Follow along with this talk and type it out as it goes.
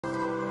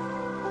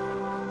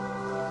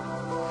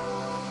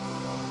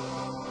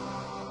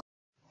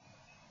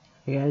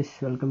Hey guys,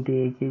 welcome to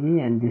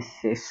EIKV and this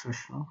is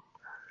Vishnu.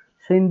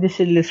 So in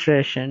this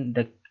illustration,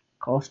 the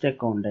cost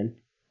accountant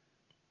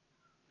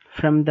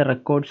from the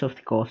records of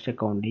the cost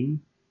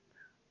accounting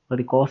or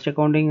the cost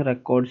accounting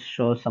records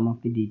show some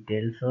of the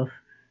details of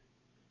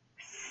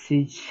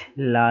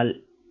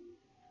Sijni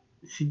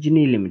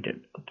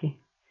Limited. Okay,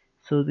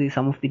 so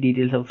some of the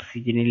details of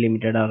Sijni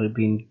Limited are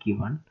being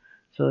given.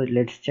 So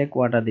let's check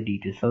what are the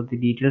details. So the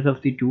details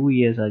of the 2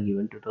 years are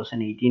given,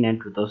 2018 and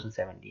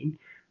 2017,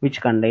 which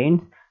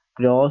contains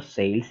gross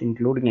sales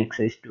including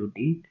excise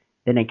duty,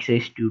 then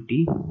excise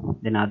duty,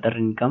 then other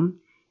income,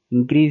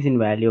 increase in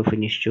value of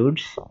finished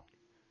goods,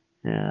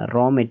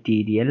 raw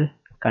material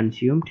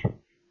consumed,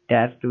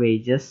 direct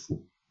wages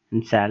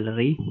and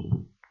salary,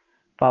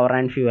 power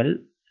and fuel,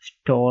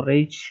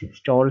 storage,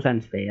 stalls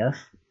and spares,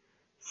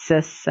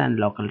 cess and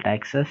local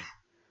taxes,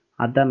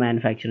 other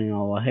manufacturing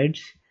overheads,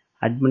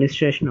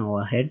 administration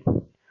overhead.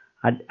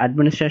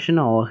 Administration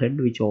overhead,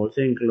 which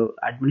also include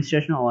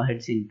administration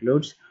overheads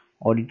includes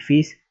audit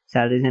fees,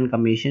 salaries and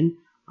commission,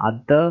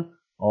 other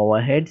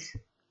overheads,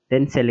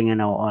 then selling and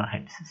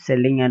overheads,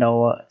 selling and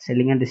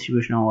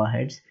distribution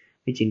overheads,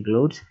 which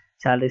includes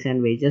salaries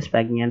and wages,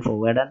 packing and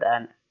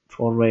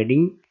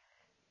forwarding,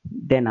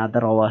 then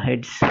other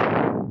overheads.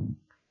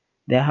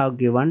 They have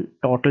given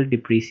total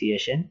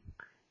depreciation,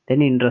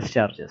 then interest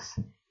charges.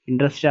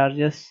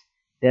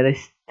 There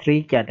is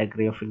three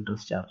category of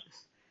interest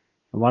charges: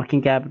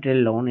 working capital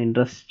loan,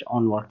 interest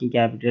on working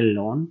capital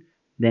loan,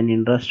 then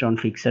interest on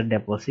fixed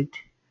deposit,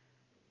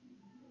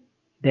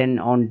 then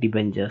on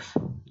debentures,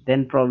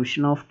 then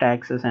provision of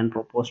taxes and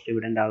proposed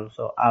dividend are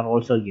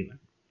also given.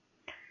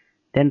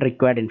 Then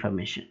required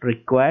information.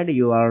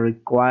 You are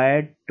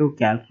required to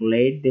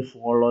calculate the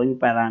following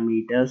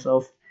parameters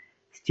of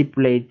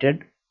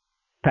stipulated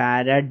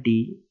para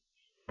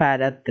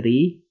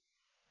 3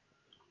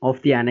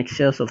 of the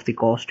annexures of the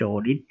cost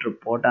audit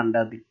report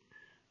under the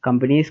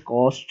company's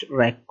cost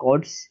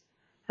records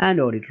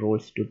and audit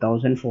rules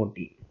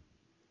 2014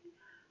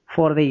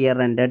 for the year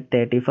ended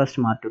 31st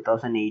March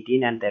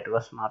 2018 and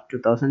 31st March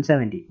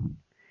 2017.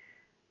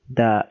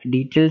 The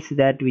details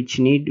that which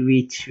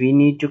we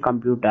need to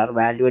compute are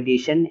value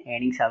addition,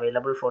 earnings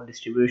available for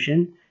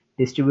distribution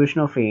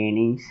of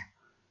earnings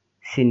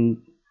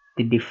in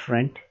the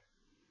different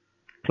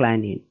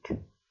claimant.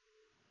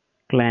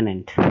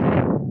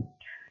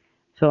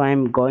 So I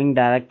am going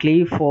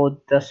directly for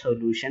the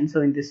solution.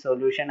 So in this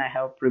solution I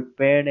have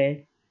prepared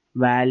a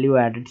value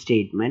added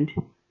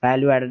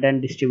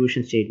and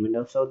distribution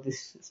statement. So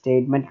this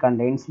statement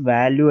contains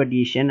value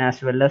addition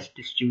as well as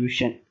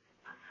distribution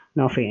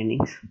of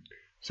earnings.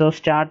 So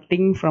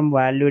starting from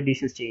value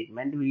addition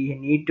statement, we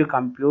need to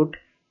compute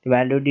the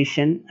value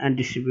addition and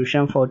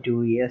distribution for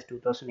 2 years,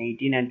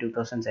 2018 and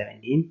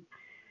 2017.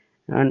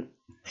 And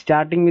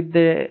starting with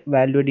the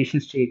value addition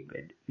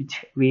statement,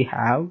 which we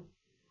have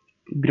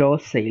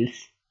gross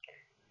sales.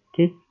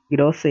 Okay,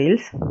 gross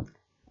sales,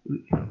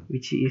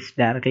 which is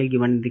directly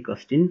given in the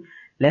question,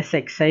 less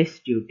excise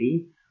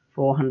duty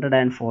 400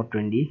 and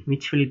 420,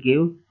 which will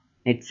give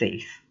net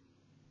sales.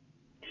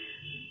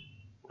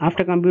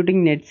 After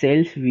computing net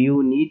sales,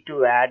 you need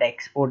to add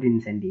export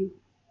incentive.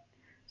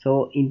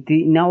 So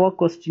in our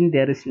question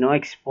there is no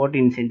export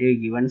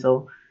incentive given,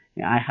 so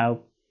I have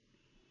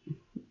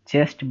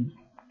just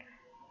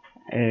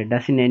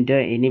doesn't enter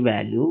any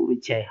value,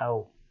 which I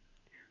have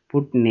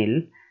put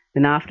nil.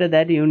 Then after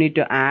that you need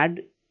to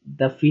add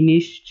the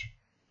finished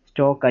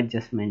stock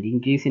adjustment,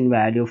 increase in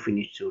value of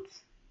finished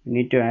goods. You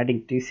need to add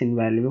increase in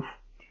value of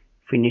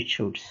finished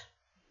goods,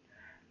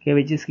 okay,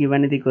 which is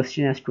given in the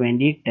question as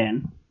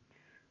 2010.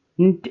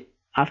 And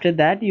after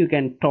that you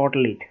can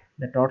total it.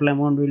 The total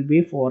amount will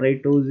be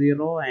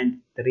 4820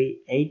 and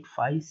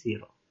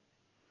 3850.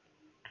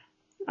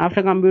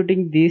 After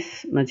computing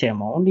this much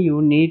amount,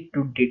 you need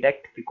to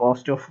deduct the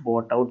cost of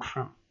bought out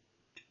from.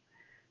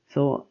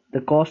 So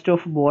the cost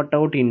of bought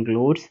out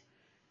includes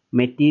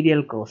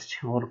material cost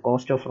or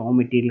cost of raw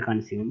material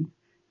consumed,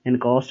 and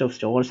cost of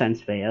stores and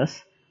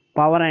spares,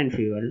 power and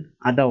fuel,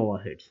 other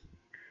overheads.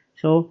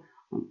 So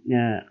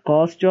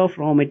cost of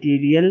raw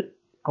material,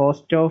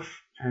 cost of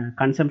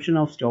consumption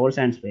of stores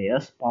and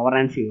spares, power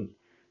and fuel.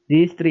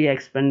 These three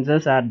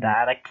expenses are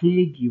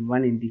directly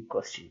given in the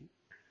question.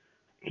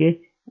 Okay.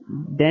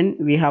 Then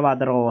we have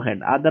other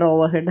overhead. Other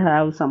overhead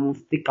have some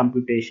of the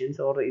computations,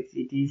 or it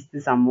is the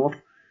sum of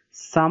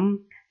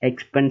some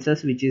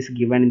expenses which is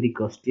given in the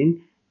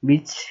question,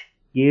 which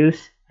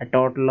gives a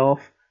total of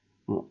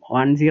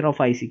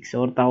 1056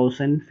 or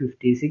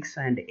 1056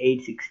 and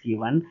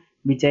 861,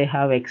 which I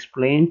have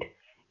explained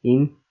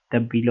in the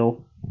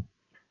below.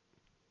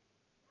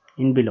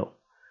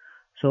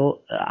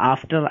 So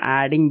after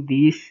adding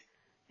these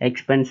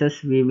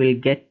expenses, we will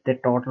get the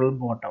total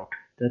bought out.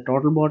 The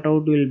total bought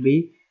out will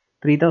be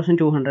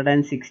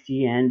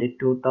 3260 and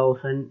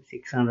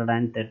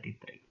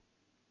 2633.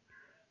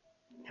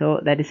 So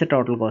that is the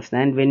total cost.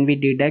 And when we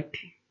deduct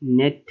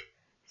net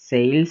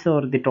sales,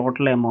 or the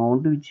total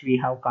amount which we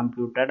have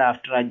computed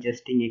after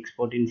adjusting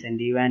export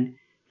incentive and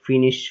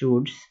finished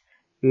goods,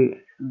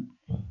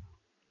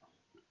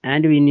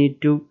 and we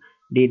need to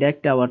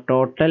deduct our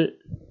total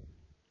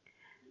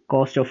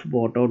cost of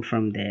bought out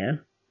from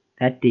there.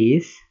 That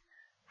is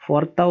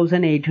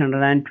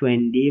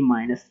 4,820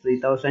 minus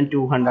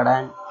 3,200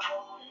 and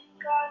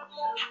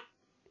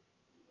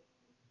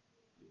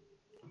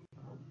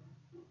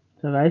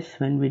so guys,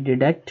 when we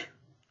deduct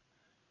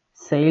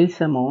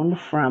sales amount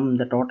from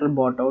the total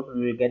bought out,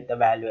 we will get the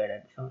value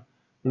added. So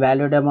the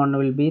valued amount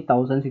will be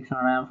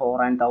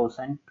 1,604 and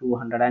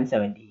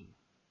 1,217.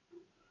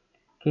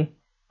 Okay,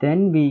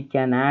 then we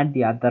can add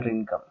the other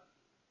income.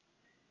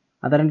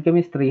 Other income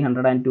is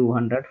 300 and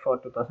 200 for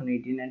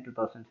 2018 and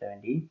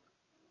 2017.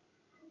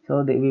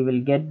 So we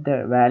will get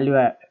the value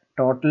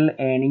total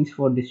earnings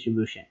for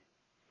distribution,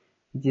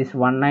 which is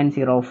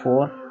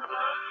 1904.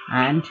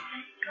 And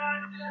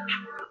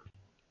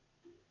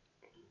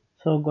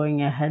so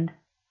going ahead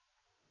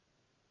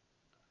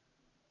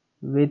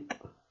with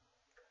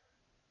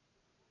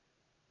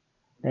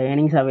the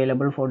earnings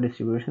available for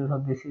distribution. So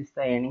this is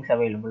the earnings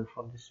available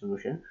for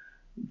distribution,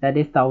 that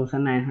is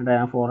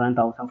 1904 and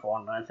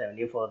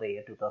 1470 for the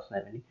year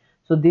 2017.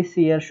 So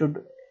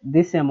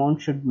this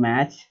amount should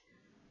match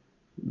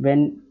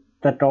when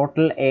the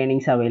total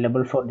earnings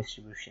available for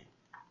distribution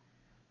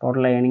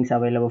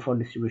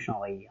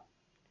over here.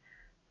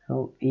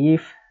 So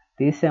if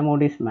this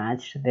amount is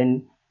matched,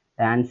 then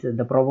the answer,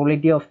 the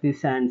probability of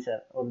this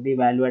answer or the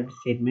value added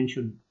statement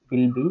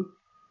will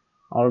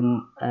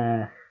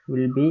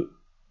be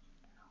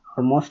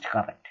almost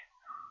correct.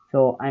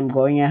 So I'm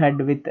going ahead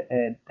with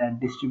the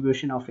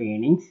distribution of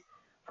earnings.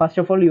 First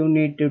of all, you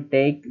need to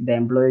take the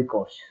employee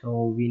cost.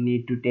 So we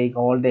need to take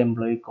all the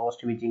employee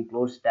cost, which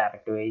includes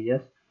direct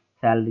wages,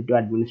 salary to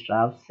admin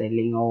staff,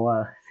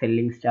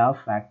 selling staff,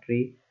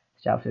 factory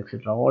staff,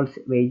 etc. All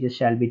wages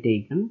shall be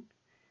taken,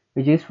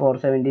 which is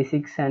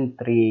 476 and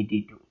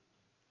 382.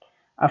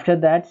 After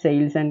that,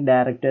 sales and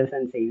directors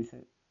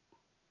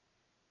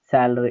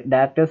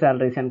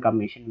salaries and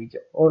commission, which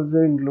also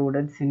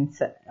included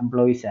since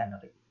employee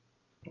salary,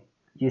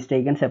 which is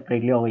taken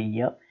separately over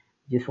here,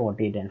 which is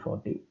 48 and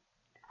 40.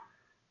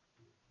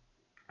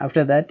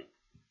 After that,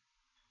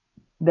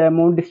 the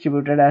amount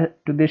distributed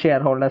to the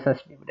shareholders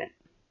as dividend.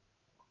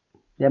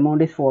 The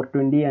amount is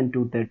 420 and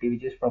 230,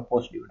 which is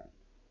proposed dividend.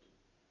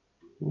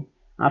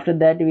 After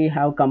that, we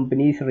have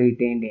company's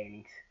retained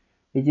earnings,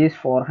 which is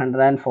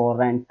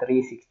 404 and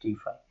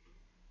 365.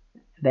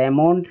 The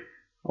amount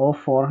of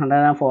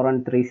 404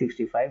 and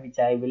 365, which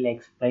I will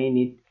explain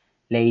it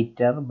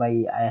later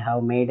by I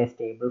have made a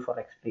table for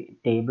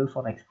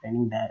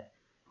explaining the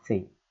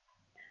same.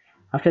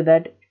 After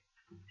that,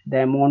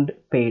 the amount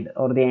paid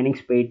or the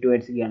earnings paid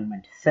towards the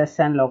government, cess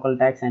and local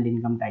tax and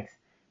income tax,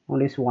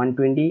 amount is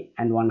 120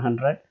 and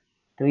 100,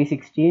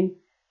 316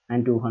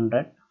 and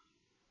 200.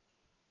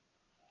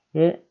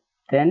 Okay.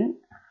 Then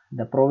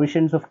the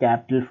provisions of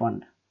capital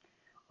fund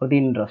or the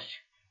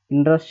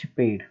interest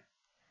paid.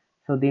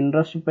 So the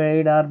interest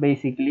paid are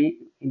basically,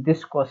 in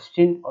this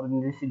question or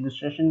in this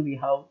illustration, we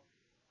have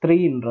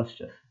three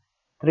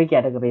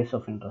categories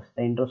of interest.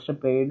 The interest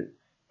paid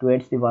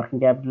towards the working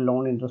capital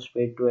loan, interest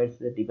paid towards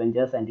the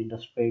debentures, and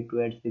interest paid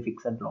towards the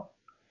fixed loan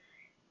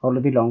or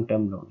the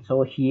long-term loan.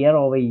 So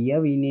over here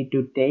we need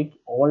to take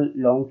all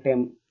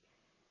long-term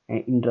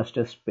interest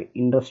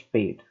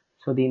paid.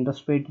 So the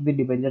interest paid to the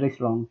debenture is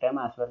long-term,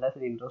 as well as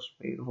the interest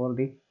paid for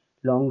the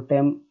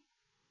long-term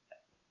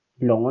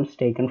loans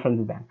taken from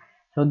the bank.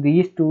 So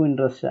these two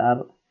interests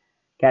are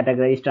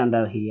categorized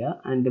under here,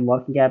 and the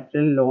working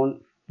capital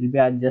loan will be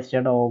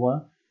adjusted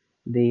over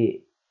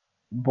the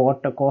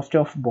cost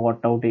of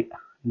bought out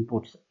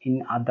inputs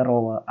in other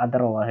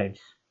overheads.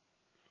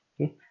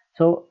 Okay,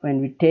 so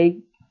when we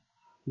take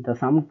the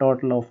sum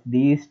total of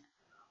these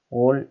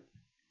all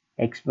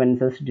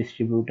expenses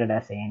distributed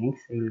as earnings,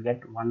 you will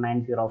get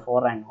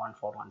 1904 and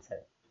 1417.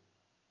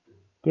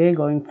 Okay,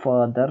 going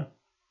further,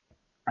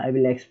 I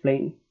will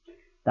explain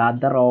the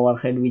other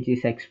overhead,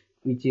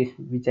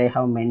 which I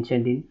have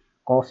mentioned in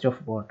cost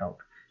of bought out.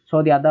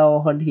 So the other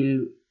overhead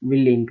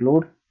will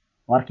include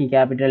working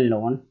capital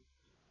loan.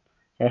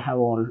 I have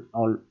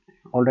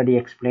already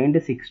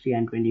explained 60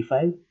 and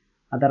 25.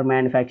 Other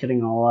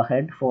manufacturing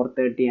overhead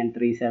 430 and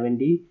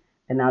 370.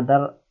 Then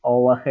other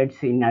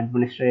overheads in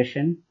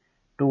administration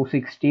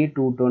 260,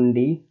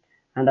 220,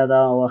 and other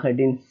overhead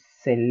in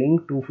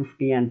selling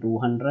 250 and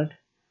 200.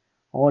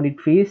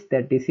 Audit fees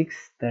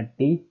 36,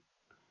 30.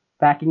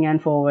 Packing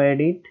and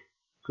forwarding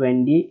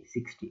 20,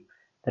 60.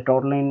 The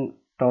total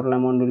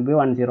amount will be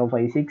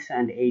 1056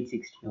 and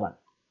 861.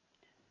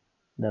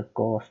 The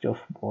cost of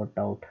bought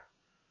out,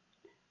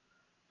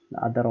 the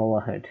other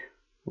overhead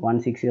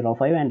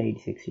 1605 and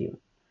 861.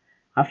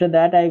 After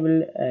that, I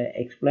will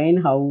explain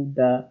how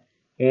the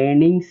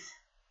earnings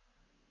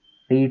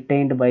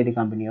retained by the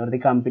company or the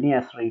company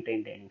has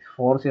retained earnings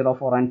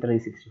 404 and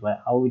 365,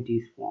 how it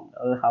is formed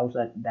or how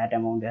that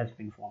amount has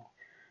been formed.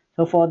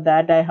 So for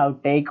that, I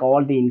have take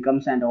all the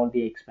incomes and all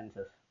the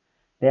expenses.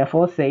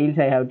 Therefore, sales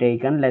I have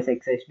taken less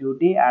excise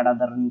duty, add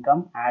other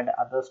income, add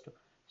other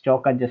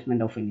stock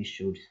adjustment of finished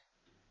goods.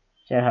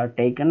 So I have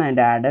taken and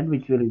added,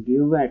 which will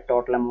give a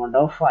total amount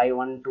of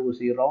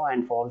 5120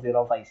 and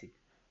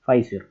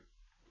 4050.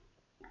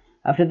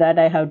 After that,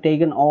 I have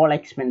taken all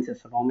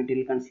expenses: raw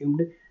material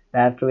consumed,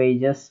 direct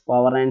wages,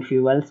 power and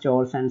fuel,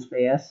 stores and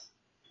spares,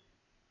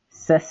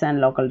 cess and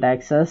local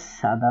taxes,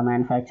 other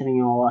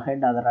manufacturing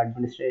overhead, other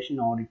administration,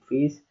 audit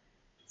fees,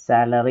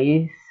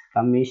 salaries,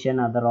 commission,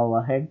 other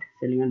overhead,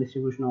 selling and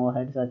distribution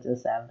overhead such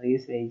as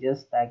salaries,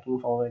 wages, packing,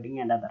 forwarding,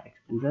 and other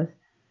expenses,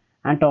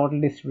 and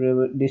total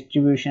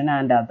distribution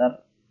and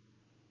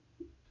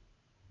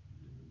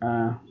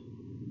uh,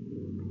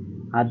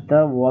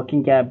 other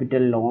working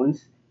capital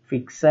loans,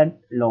 fixed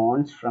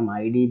loans from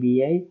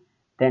IDBI,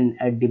 then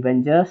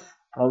debentures,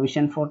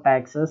 provision for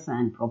taxes,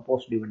 and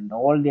proposed dividend.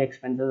 All the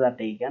expenses are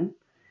taken,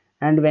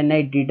 and when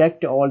I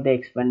deduct all the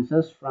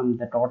expenses from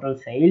the total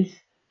sales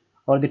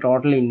or the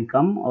total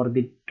income or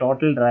the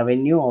total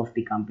revenue of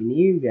the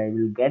company, I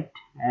will get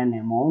an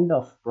amount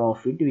of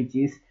profit which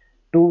is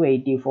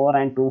 284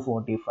 and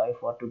 245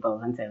 for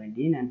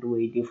 2017 and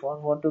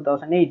 284 for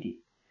 2018.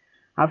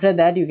 After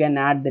that, you can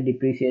add the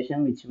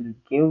depreciation, which will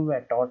give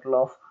a total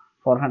of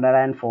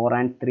 404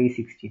 and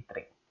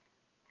 363,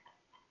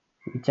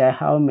 which I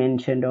have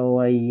mentioned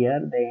over here,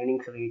 the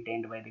earnings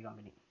retained by the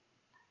company.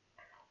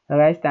 So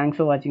guys, thanks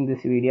for watching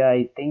this video.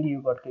 I think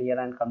you got clear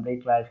and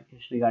complete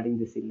clarification regarding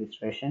this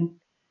illustration.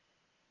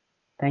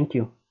 Thank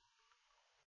you.